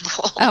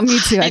crumble. Oh, me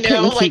too. I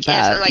couldn't keep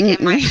up. Like,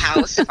 in my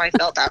house, if I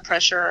felt that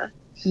pressure.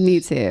 Me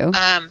too.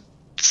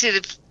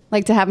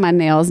 Like, to have my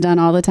nails done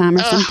all the time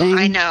or something.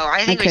 I know.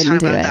 I think we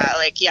talked about that.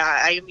 Like, yeah,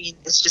 I mean,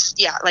 it's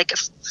just, like,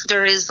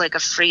 there is, like, a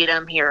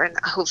freedom here, and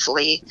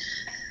hopefully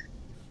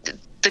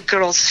the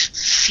girls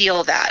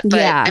feel that.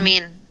 But, I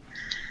mean,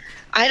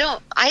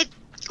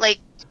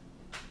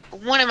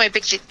 one of my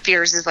big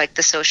fears is, like,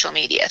 the social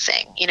media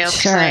thing, you know,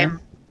 because I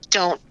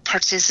don't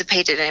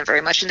participate in it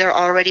very much, and they're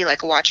already,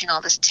 like, watching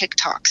all this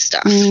TikTok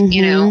stuff,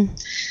 you know.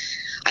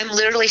 I'm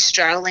literally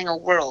straddling a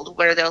world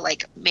where they're,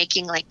 like,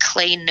 making, like,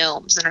 clay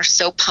gnomes and are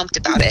so pumped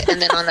about it,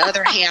 and then on the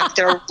other hand,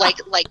 they're like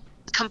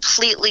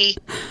completely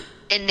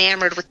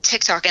enamored with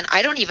TikTok, and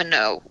I don't even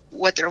know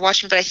what they're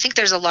watching, but I think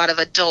there's a lot of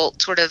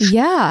adult sort of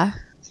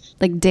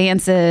like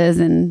dances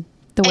and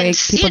the way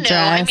people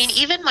dress. I mean,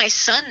 even my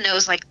son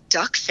knows, like,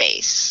 duck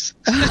face.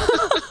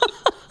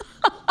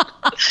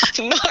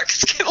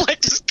 Knox can, like,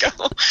 just go.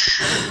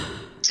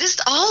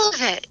 Just all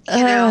of it,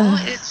 you know?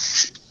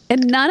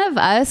 And none of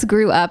us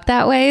grew up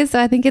that way. So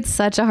I think it's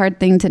such a hard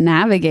thing to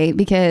navigate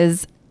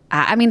because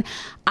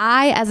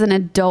I, as an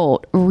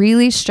adult,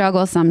 really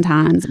struggle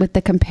sometimes with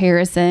the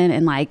comparison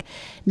and like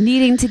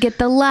needing to get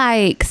the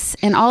likes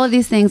and all of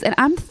these things. And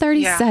I'm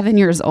 37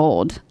 years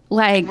old.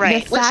 Like,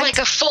 right. With like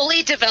a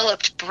fully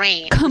developed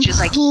brain, which is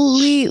like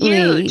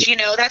huge,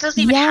 that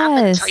doesn't even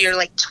happen until you're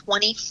like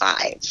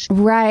 25.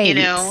 Right.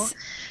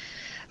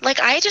 Like,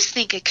 I just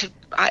think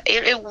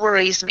it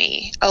worries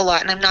me a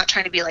lot. And I'm not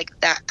trying to be like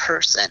that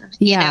person,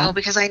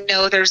 because I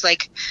know there's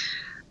like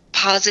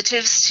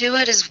positives to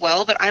it as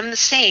well, but I'm the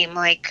same.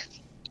 Like,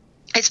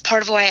 it's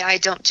part of why I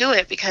don't do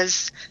it,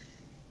 because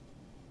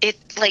it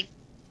like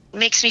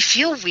makes me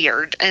feel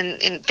weird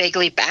and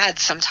vaguely bad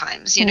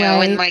sometimes, in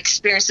my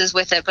experiences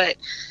with it. But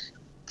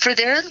for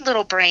their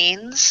little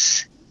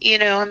brains,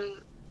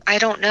 I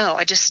don't know.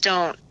 I just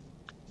don't.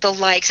 The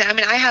likes. I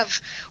mean,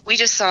 we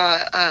just saw,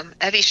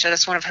 Evie showed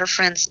us one of her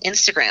friends'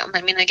 Instagram.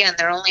 I mean, again,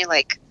 they're only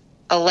like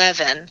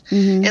 11.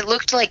 Mm-hmm. It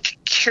looked like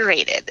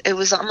curated. It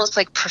was almost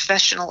like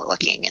professional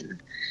looking,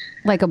 and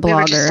like a blogger. We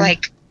were just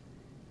like,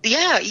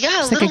 yeah,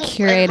 it's like a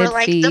curated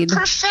like feed. The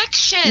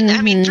perfection. Mm-hmm.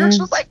 I mean, George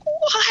was like,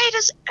 why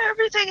does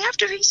everything have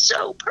to be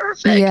so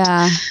perfect?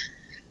 Yeah.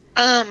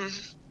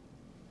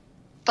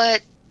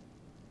 But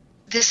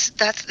this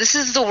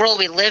is the world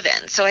we live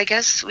in. So I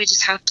guess we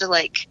just have to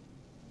like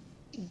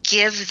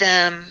give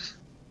them,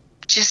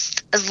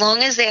 just as long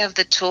as they have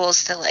the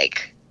tools to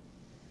like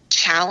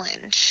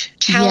challenge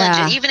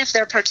it, even if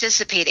they're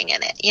participating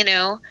in it,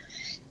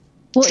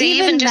 Well, to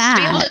even just that,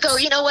 be able to go,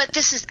 you know what,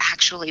 this is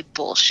actually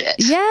bullshit.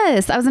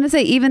 Yes. I was going to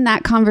say, even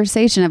that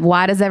conversation of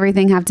why does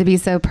everything have to be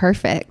so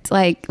perfect?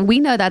 Like, we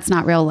know that's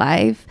not real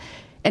life.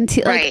 And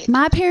like,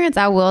 my parents,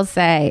 I will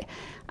say,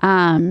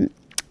 from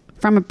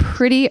a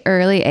pretty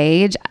early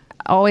age,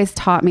 always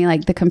taught me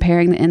like the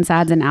comparing the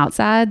insides and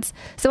outsides.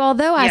 So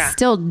although I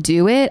still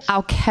do it,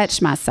 I'll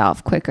catch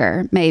myself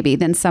quicker maybe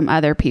than some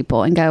other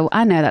people and go,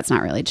 I know that's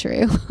not really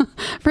true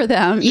for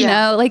them. You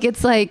know, like,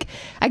 it's like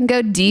I can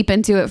go deep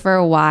into it for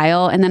a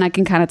while and then I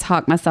can kind of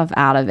talk myself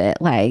out of it.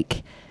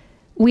 Like,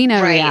 we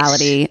know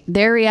reality.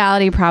 Their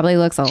reality probably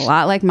looks a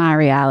lot like my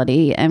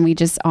reality, and we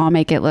just all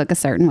make it look a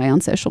certain way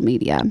on social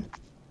media.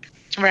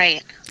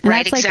 Right. And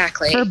right. That's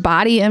exactly. Like for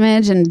body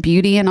image and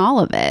beauty and all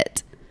of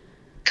it.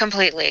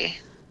 Completely.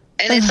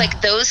 And it's like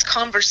those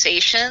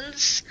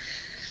conversations,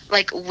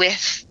 like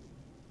with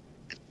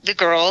the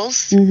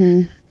girls,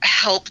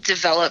 help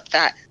develop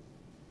that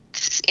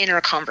inner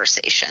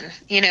conversation,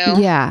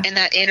 Yeah. And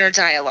that inner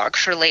dialogue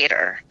for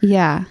later.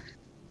 Yeah.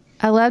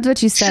 I loved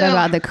what you said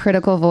about the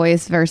critical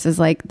voice versus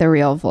like the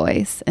real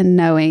voice,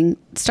 and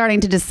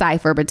starting to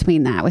decipher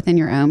between that within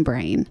your own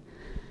brain.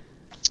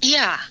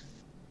 Yeah.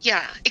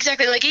 Yeah,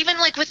 exactly. Like, even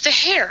like with the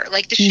hair,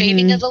 like the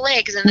shaving of the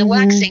legs and the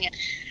waxing.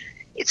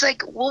 It's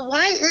like, well,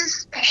 why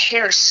is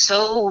hair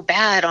so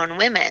bad on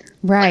women?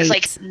 Right. It's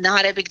like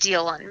not a big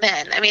deal on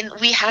men. I mean,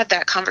 we had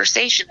that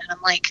conversation and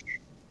I'm like,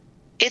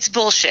 it's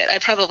bullshit. I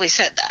probably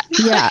said that.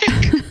 Yeah.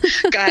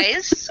 Like,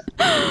 guys,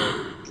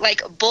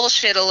 like,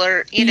 bullshit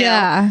alert,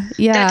 Yeah.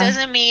 That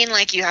doesn't mean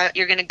like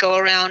you're going to go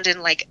around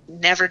and like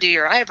never do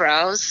your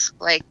eyebrows.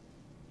 Like,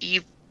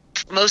 you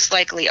most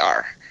likely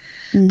are.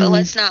 But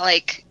let's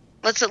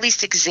at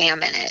least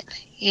examine it,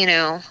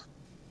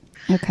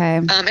 Okay.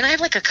 And I have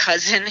like a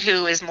cousin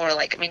who is more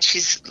like,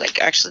 she's like,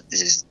 actually,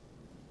 this is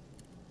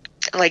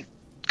like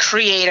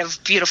creative,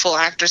 beautiful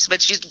actress,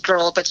 but she's a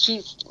girl, but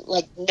she's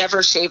like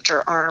never shaved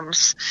her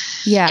arms.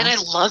 Yeah. And I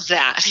love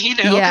that,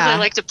 because I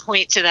like to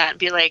point to that and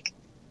be like,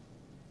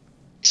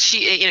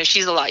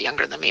 she's a lot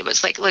younger than me, but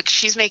it's like, look,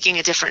 she's making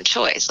a different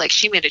choice. Like,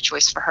 she made a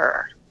choice for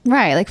her.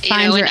 Right. Like,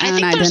 find your own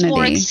identity. I think there's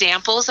more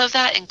examples of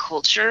that in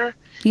culture.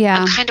 Yeah.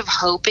 I'm kind of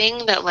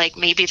hoping that like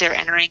maybe they're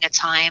entering a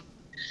time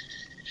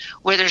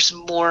where there's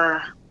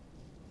more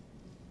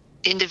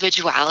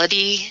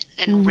individuality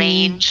and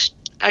range.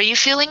 Are you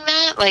feeling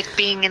that? Like,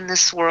 being in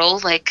this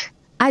world? Like,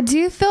 I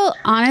do feel,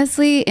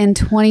 honestly, in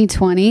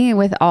 2020,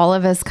 with all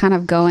of us kind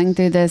of going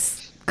through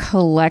this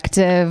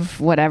collective,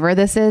 whatever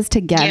this is,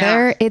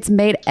 together, it's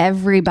made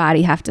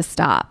everybody have to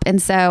stop.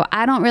 And so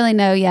I don't really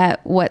know yet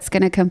what's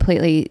going to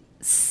completely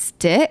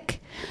stick.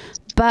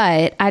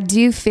 But I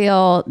do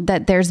feel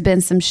that there's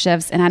been some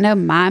shifts, and I know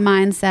my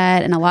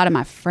mindset and a lot of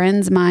my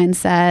friends'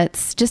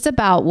 mindsets, just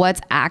about what's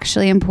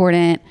actually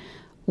important,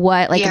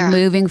 what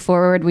moving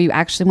forward we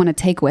actually want to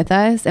take with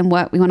us, and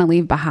what we want to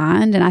leave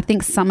behind. And I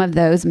think some of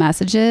those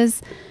messages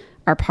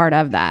are part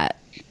of that.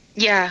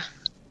 Yeah,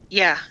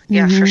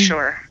 for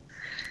sure.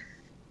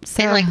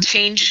 So, and like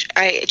change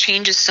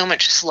is so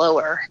much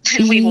slower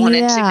than we want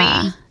it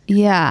to be.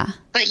 Yeah.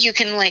 But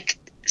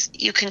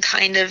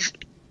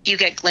you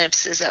get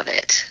glimpses of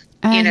it,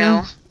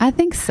 I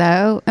think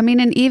so. I mean,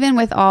 and even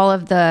with all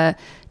of the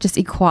just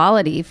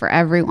equality for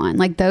everyone,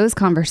 like those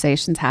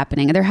conversations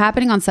happening, they're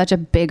happening on such a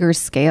bigger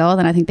scale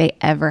than I think they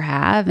ever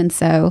have. And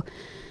so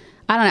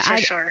I don't know.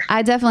 Sure.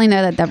 I definitely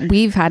know that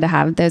we've had to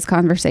have those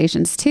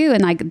conversations too.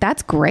 And like,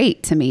 that's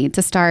great to me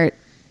to start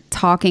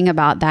talking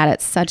about that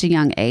at such a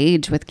young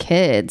age with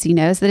kids, so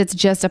that it's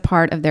just a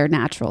part of their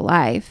natural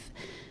life.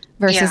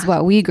 versus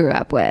what we grew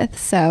up with.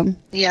 So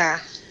yeah,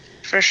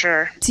 for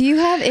sure. Do you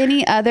have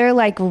any other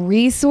like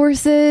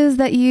resources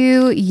that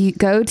you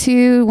go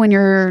to when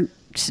you're,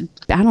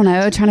 I don't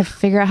know, trying to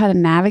figure out how to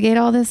navigate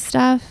all this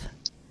stuff?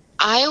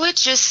 I would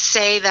just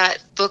say that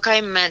book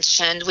I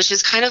mentioned, which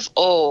is kind of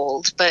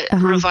old, but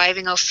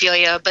Reviving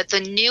Ophelia, but the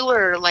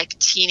newer like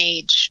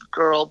teenage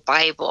girl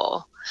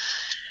Bible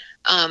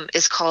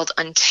is called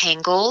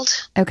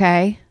Untangled.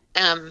 Okay.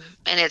 And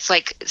it's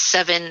like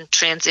 7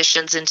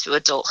 transitions into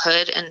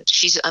adulthood, and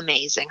she's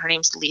amazing. Her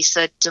name's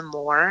Lisa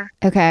Damour.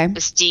 Okay.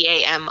 It's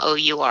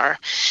Damour.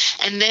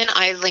 And then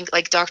I link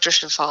like Dr.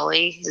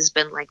 Shefali has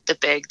been like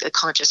the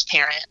conscious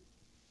parent.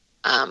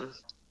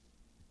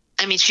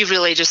 I mean, she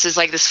really just is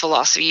like this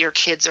philosophy. Your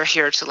kids are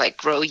here to like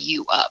grow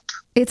you up.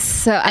 It's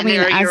so, I mean,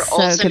 they're your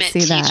ultimate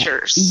could see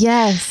teachers. That.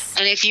 Yes.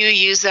 And if you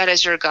use that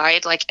as your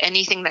guide, like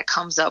anything that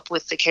comes up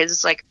with the kids,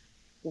 it's like,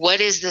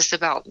 what is this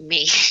about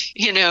me?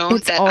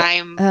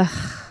 I'm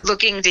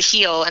looking to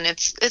heal. And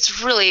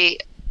it's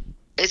really,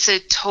 it's a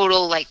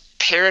total like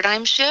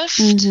paradigm shift.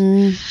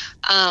 And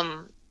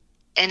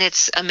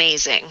it's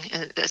amazing.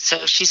 And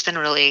so she's been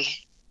really,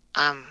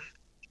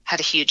 had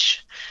a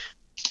huge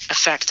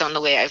effect on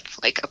the way I've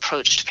like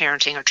approached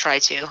parenting or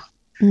tried to.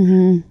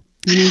 You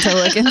need to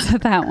look into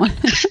that one.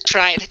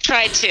 Tried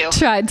to,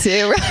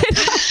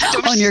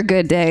 right? On your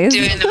good days.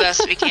 Doing the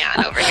best we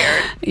can over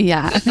here.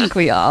 Yeah, I think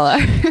we all are.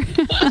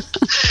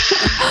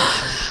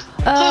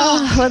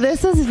 Well,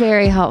 this was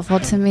very helpful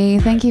to me.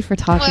 Thank you for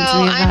talking to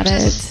me about I'm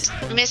just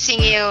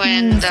missing you,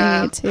 and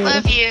you too.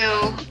 Love you.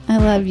 I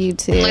love you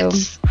too.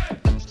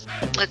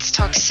 Let's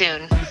talk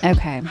soon.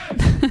 Okay.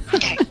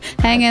 Okay.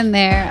 Hang in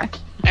there.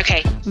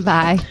 Okay.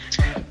 Bye.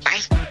 Bye.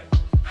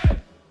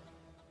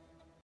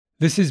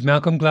 This is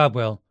Malcolm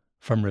Gladwell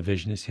from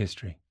Revisionist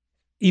History.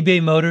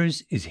 eBay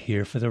Motors is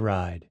here for the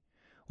ride.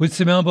 With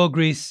some elbow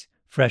grease,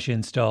 fresh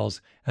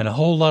installs, and a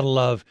whole lot of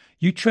love,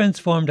 you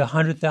transformed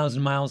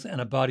 100,000 miles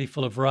and a body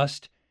full of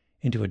rust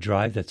into a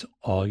drive that's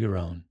all your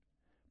own.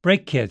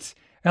 Brake kits,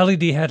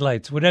 LED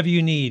headlights, whatever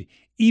you need,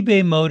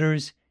 eBay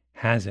Motors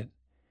has it.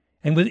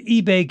 And with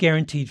eBay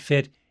Guaranteed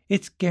Fit,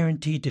 it's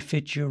guaranteed to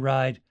fit your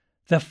ride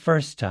the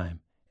first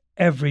time,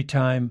 every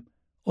time,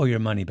 or your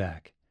money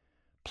back.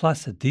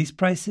 Plus, at these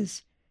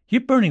prices, you're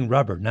burning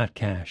rubber, not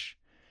cash.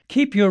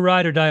 Keep your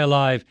ride or die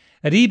alive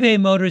at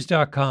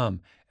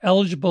ebaymotors.com.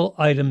 Eligible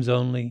items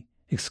only.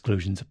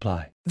 Exclusions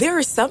apply. There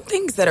are some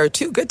things that are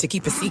too good to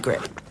keep a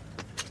secret.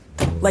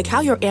 Like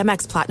how your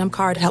Amex Platinum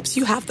card helps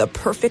you have the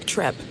perfect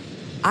trip.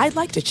 I'd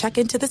like to check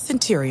into the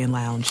Centurion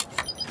Lounge.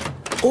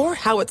 Or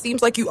how it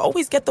seems like you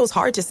always get those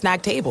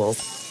hard-to-snag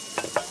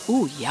tables.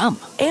 Ooh, yum.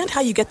 And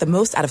how you get the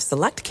most out of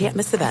select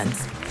can't-miss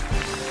events.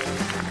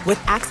 With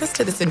access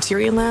to the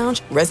Centurion Lounge,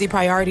 Resi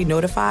Priority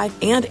Notified,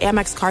 and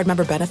Amex card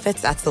member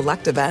benefits at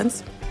select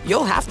events,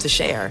 you'll have to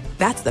share.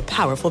 That's the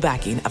powerful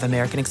backing of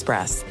American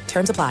Express.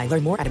 Terms apply.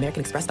 Learn more at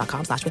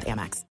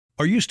americanexpress.com/withAmex.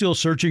 Are you still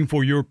searching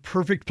for your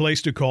perfect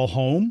place to call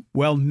home?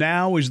 Well,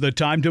 now is the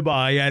time to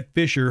buy at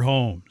Fisher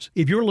Homes.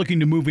 If you're looking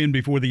to move in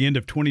before the end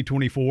of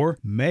 2024,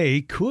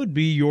 May could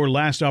be your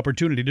last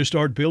opportunity to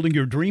start building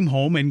your dream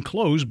home and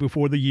close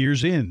before the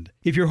year's end.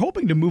 If you're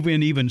hoping to move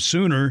in even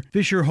sooner,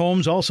 Fisher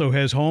Homes also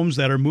has homes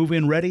that are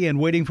move-in ready and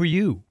waiting for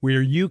you,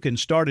 where you can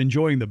start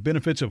enjoying the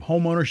benefits of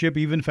homeownership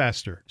even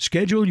faster.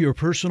 Schedule your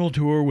personal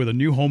tour with a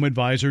new home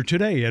advisor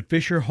today at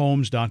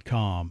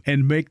FisherHomes.com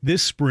and make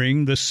this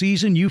spring the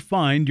season you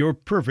find your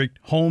perfect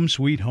home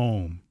sweet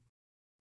home.